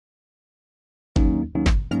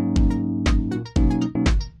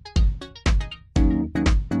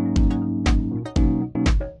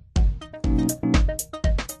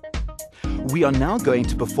We are now going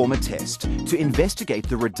to perform a test to investigate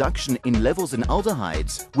the reduction in levels in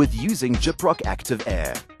aldehydes with using Gyproc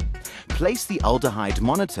Activ'Air. Place the aldehyde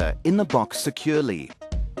monitor in the box securely.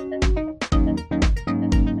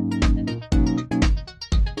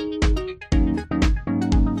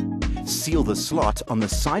 Seal the slot on the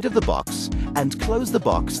side of the box and close the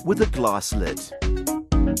box with a glass lid.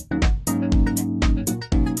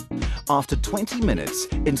 After 20 minutes,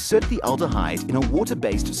 insert the aldehyde in a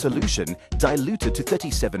water-based solution diluted to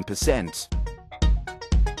 37%.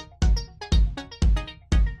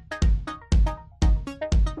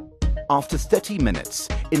 After 30 minutes,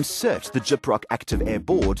 insert the Gyproc Activ'Air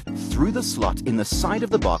board through the slot in the side of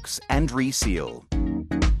the box and reseal.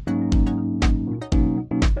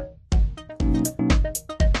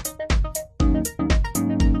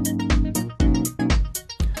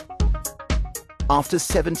 After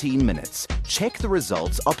 17 minutes, check the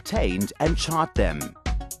results obtained and chart them.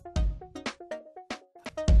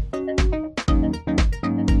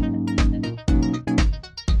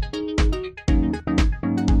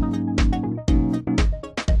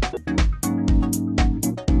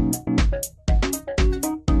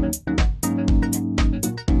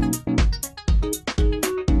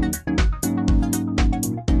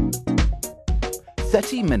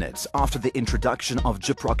 "30 minutes after the introduction of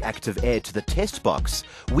Gyproc Activ'Air to the test box,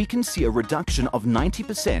 we can see a reduction of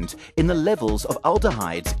 90% in the levels of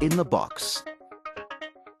aldehydes in the box.